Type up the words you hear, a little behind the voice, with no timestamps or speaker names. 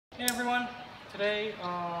today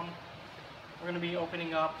we're going to be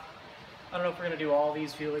opening up, I don't know if we're going to do all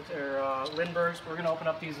these Felix or Lindberghs. We're going to open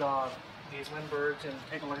up these Lindberghs and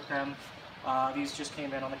take a look at them. These just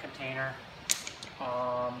came in on the container.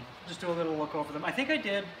 Just do a little look over them. I think I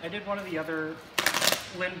did one of the other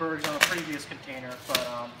Lindberghs on a previous container, but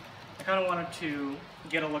I kind of wanted to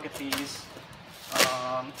get a look at these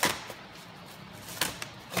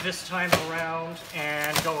this time around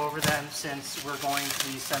and go over them, since we're going to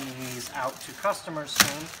be sending these out to customers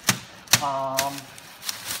soon.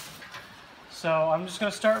 So I'm just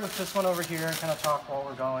going to start with this one over here and kind of talk while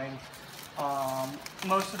we're going.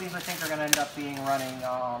 Most of these I think are going to end up being running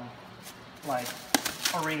like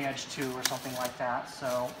a ring edge 2 or something like that.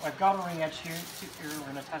 So I've got a ring edge here. We're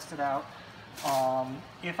going to test it out.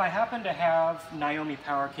 If I happen to have Naomi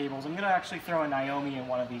power cables, I'm going to actually throw a Naomi in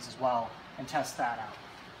one of these as well and test that out.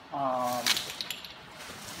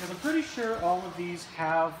 Because I'm pretty sure all of these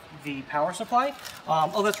have the power supply.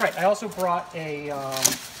 Oh, that's right. I also brought a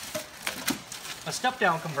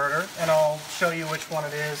step-down converter, and I'll show you which one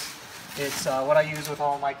it is. It's what I use with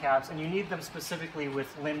all my cabs, and you need them specifically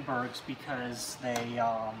with Lindberghs because they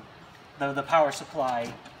the power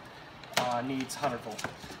supply needs 100 volt.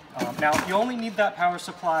 Now, you only need that power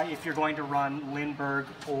supply if you're going to run Lindbergh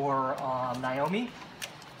or Naomi.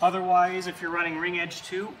 Otherwise, if you're running ring edge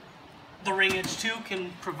 2, the ring edge 2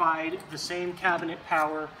 can provide the same cabinet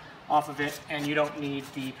power off of it, and you don't need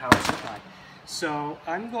the power supply. So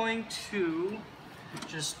I'm going to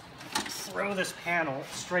just throw this panel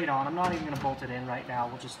straight on. I'm not even going to bolt it in right now.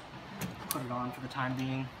 We'll just put it on for the time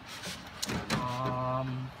being.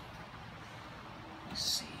 Let's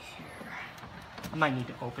see here. I might need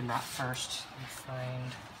to open that first. Let me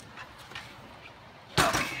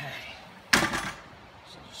find. Okay.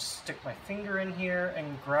 So just stick my finger in here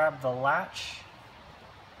and grab the latch,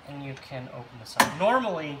 and you can open this up.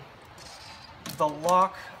 Normally, the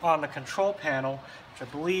lock on the control panel, which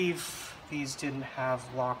I believe these didn't have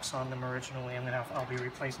locks on them originally. I'll be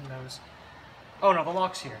replacing those. Oh no, the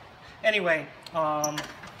lock's here. Anyway,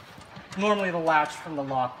 normally the latch from the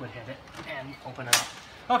lock would hit it and open it up.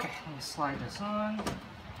 Okay, let me slide this on.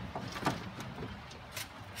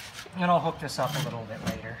 And I'll hook this up a little bit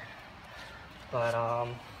later. But,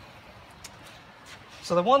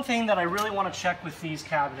 so the one thing that I really want to check with these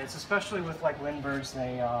cabinets, especially with like Lindberghs,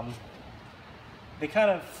 they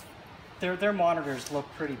kind of, their monitors look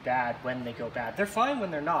pretty bad when they go bad. They're fine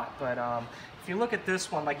when they're not, but if you look at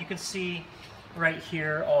this one, like you can see right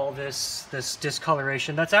here, all this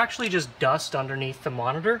discoloration, that's actually just dust underneath the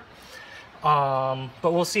monitor. But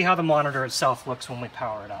we'll see how the monitor itself looks when we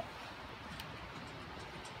power it up.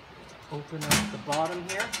 Open up the bottom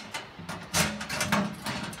here.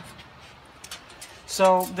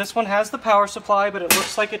 So this one has the power supply, but it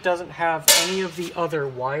looks like it doesn't have any of the other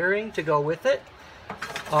wiring to go with it.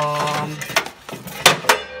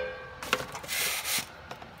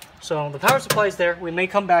 So the power supply is there. We may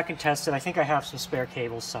come back and test it. I think I have some spare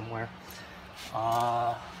cables somewhere.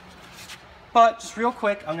 But just real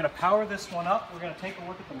quick, I'm going to power this one up. We're going to take a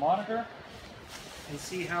look at the monitor and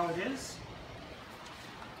see how it is.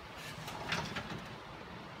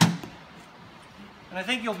 And I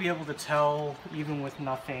think you'll be able to tell even with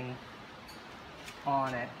nothing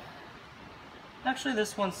on it. Actually,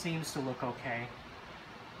 this one seems to look okay.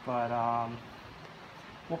 But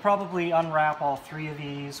we'll probably unwrap all 3 of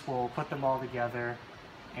these. We'll put them all together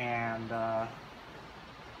and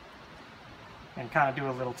kind of do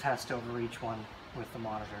a little test over each one with the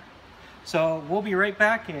monitor. So we'll be right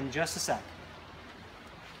back in just a sec.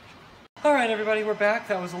 All right, everybody, we're back.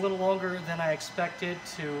 That was a little longer than I expected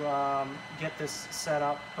to get this set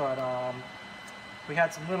up, but we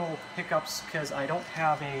had some little hiccups because I don't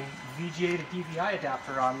have a VGA to DVI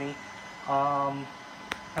adapter on me.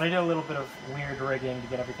 And I did a little bit of weird rigging to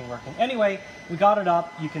get everything working. Anyway, we got it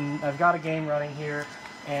up. I've got a game running here,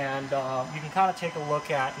 and you can kind of take a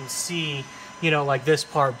look at and see, you know, like this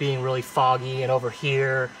part being really foggy, and over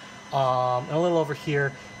here, and a little over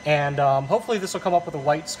here. And hopefully this will come up with a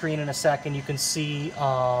white screen in a second. You can see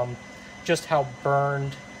just how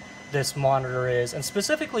burned this monitor is. And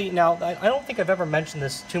specifically, now, I don't think I've ever mentioned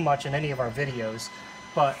this too much in any of our videos,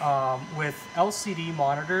 but with LCD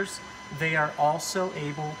monitors, they are also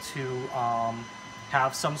able to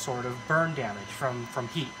have some sort of burn damage from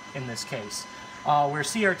heat in this case. Where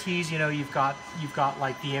CRTs, you know, you've got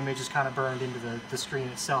like the image is kind of burned into the screen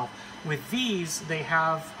itself. With these, they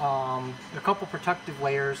have a couple protective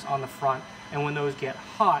layers on the front, and when those get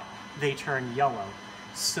hot, they turn yellow.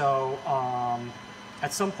 So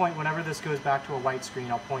at some point, whenever this goes back to a white screen,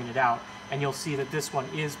 I'll point it out, and you'll see that this one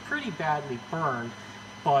is pretty badly burned,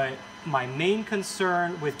 but my main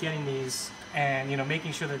concern with getting these and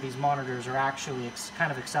making sure that these monitors are actually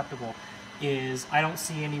kind of acceptable is I don't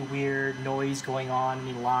see any weird noise going on,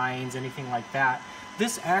 any lines, anything like that.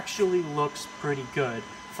 This actually looks pretty good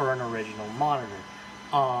for an original monitor.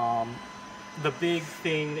 The big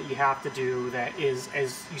thing that you have to do that is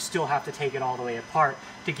you still have to take it all the way apart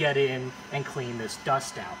to get in and clean this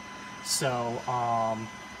dust out. So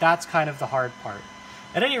that's kind of the hard part.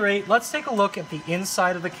 At any rate, let's take a look at the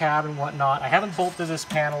inside of the cab and whatnot. I haven't bolted this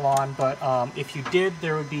panel on, but if you did,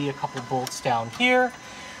 there would be a couple bolts down here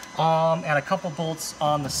and a couple bolts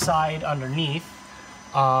on the side underneath.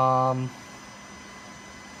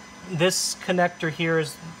 This connector here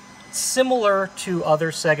is similar to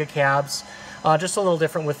other Sega cabs, just a little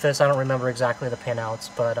different with this. I don't remember exactly the pinouts,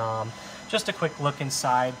 but just a quick look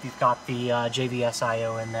inside. You've got the JVS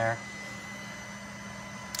I/O in there.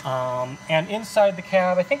 And inside the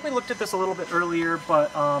cab, I think we looked at this a little bit earlier,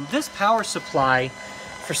 but this power supply,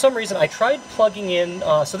 for some reason, I tried plugging in.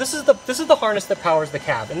 So this is the harness that powers the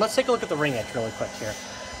cab, and let's take a look at the ring edge really quick here.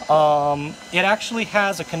 It actually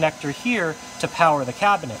has a connector here to power the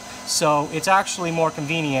cabinet, so it's actually more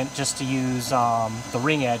convenient just to use the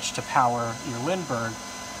ring edge to power your Lindbergh.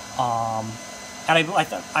 And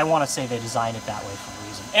I want to say they designed it that way for a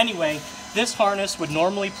reason. Anyway, this harness would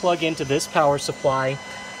normally plug into this power supply.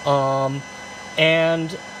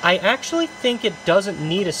 And I actually think it doesn't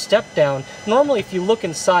need a step down. Normally, if you look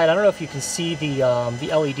inside, I don't know if you can see the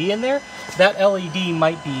LED in there. That LED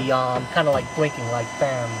might be kind of like blinking, like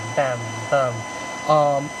bam, bam, bam.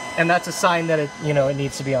 And that's a sign that it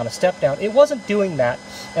needs to be on a step down. It wasn't doing that,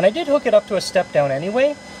 and I did hook it up to a step down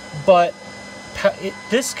anyway, but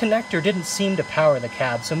this connector didn't seem to power the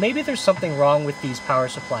cab, so maybe there's something wrong with these power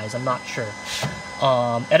supplies. I'm not sure.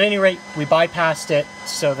 At any rate, we bypassed it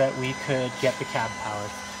so that we could get the cab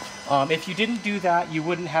powered. If you didn't do that, you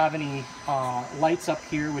wouldn't have any lights up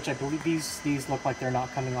here, which I believe these look like they're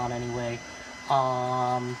not coming on anyway.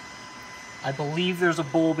 I believe there's a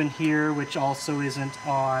bulb in here which also isn't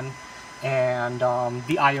on, and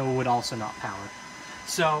the I/O would also not power.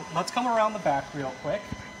 So let's come around the back real quick.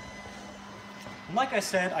 Like I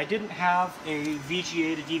said, I didn't have a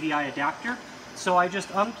VGA to DVI adapter, so I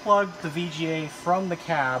just unplugged the VGA from the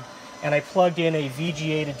cab and I plugged in a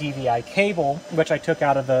VGA to DVI cable, which I took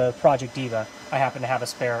out of the Project Diva. I happen to have a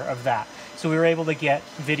spare of that. So we were able to get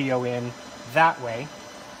video in that way.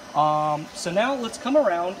 So now let's come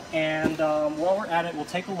around, and while we're at it, we'll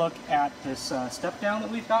take a look at this step down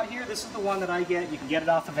that we've got here. This is the one that I get. You can get it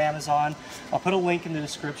off of Amazon. I'll put a link in the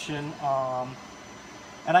description.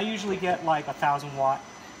 And I usually get like 1,000 watt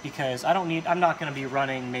because I'm not going to be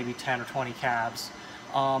running maybe 10 or 20 cabs.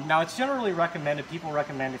 Now it's generally recommended, people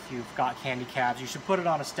recommend if you've got candy cabs, you should put it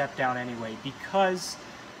on a step down anyway, because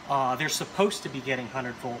they're supposed to be getting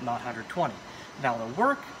 100 volt, not 120. Now they'll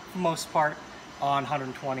work for the most part on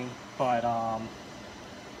 120, but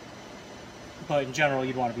in general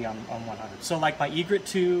you'd want to be on 100. So like my egret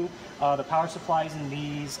 2, the power supplies in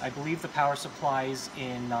these, I believe the power supplies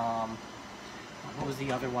in, what was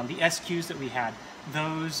the other one? The SQs that we had.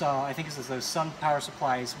 Those, I think it's those Sun power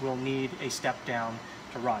supplies will need a step down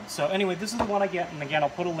to run. So anyway, this is the one I get, and again, I'll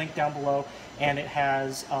put a link down below, and it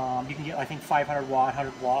has, you can get, I think, 500 watt,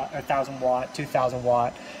 100 watt, 1,000 watt, 2,000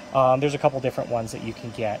 watt. There's a couple different ones that you can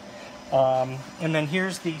get. And then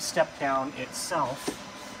here's the step down itself.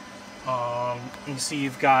 You see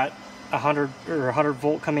you've got 100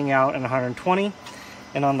 volt coming out and 120.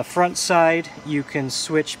 And on the front side, you can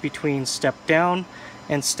switch between step down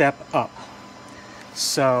and step up.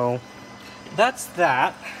 So that's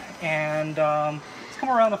that. And let's come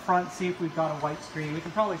around the front, see if we've got a white screen. We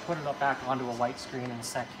can probably put it up back onto a white screen in a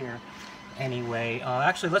sec here anyway.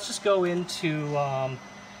 Actually, let's just go into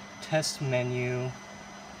test menu.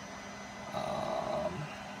 I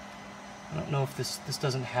don't know if this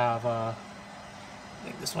doesn't have I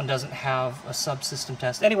think this one doesn't have a subsystem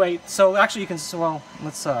test. Anyway, so actually you can, well,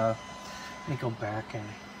 let's, let me go back and,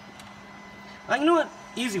 you know what,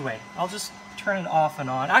 easy way. I'll just turn it off and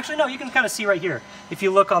on. Actually, no, you can kind of see right here. If you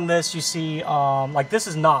look on this, you see, like this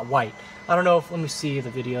is not white. I don't know if, let me see the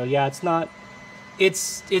video. Yeah, it's not,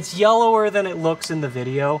 it's yellower than it looks in the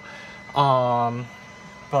video.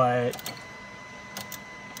 But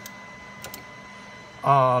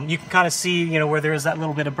you can kind of see, you know, where there is that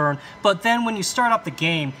little bit of burn. But then when you start up the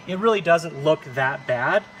game, it really doesn't look that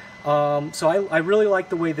bad. So I really like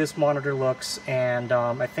the way this monitor looks, and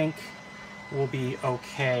I think we'll be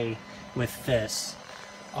okay with this.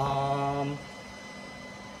 I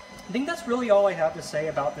think that's really all I have to say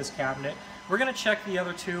about this cabinet. We're going to check the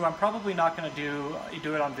other two. I'm probably not going to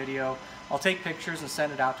do it on video. I'll take pictures and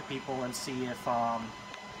send it out to people and see if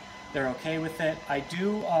they're okay with it. I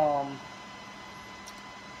do,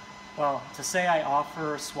 well, to say I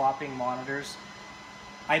offer swapping monitors,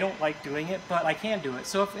 I don't like doing it, but I can do it.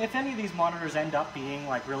 So if any of these monitors end up being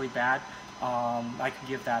like really bad, I can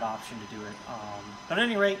give that option to do it. But at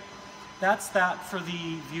any rate, that's that for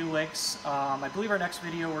the Vuelix. I believe our next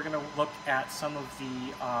video we're going to look at some of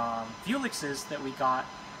the Vuelixes that we got.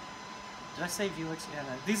 Did I say Vuelix? Yeah,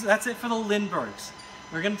 no. That's it for the Lindberghs.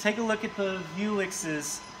 We're going to take a look at the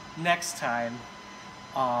Vuelixes next time.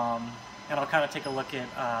 And I'll kind of take a look at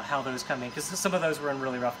how those come in, because some of those were in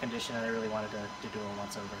really rough condition and I really wanted to do them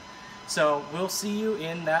once over. So we'll see you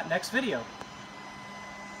in that next video.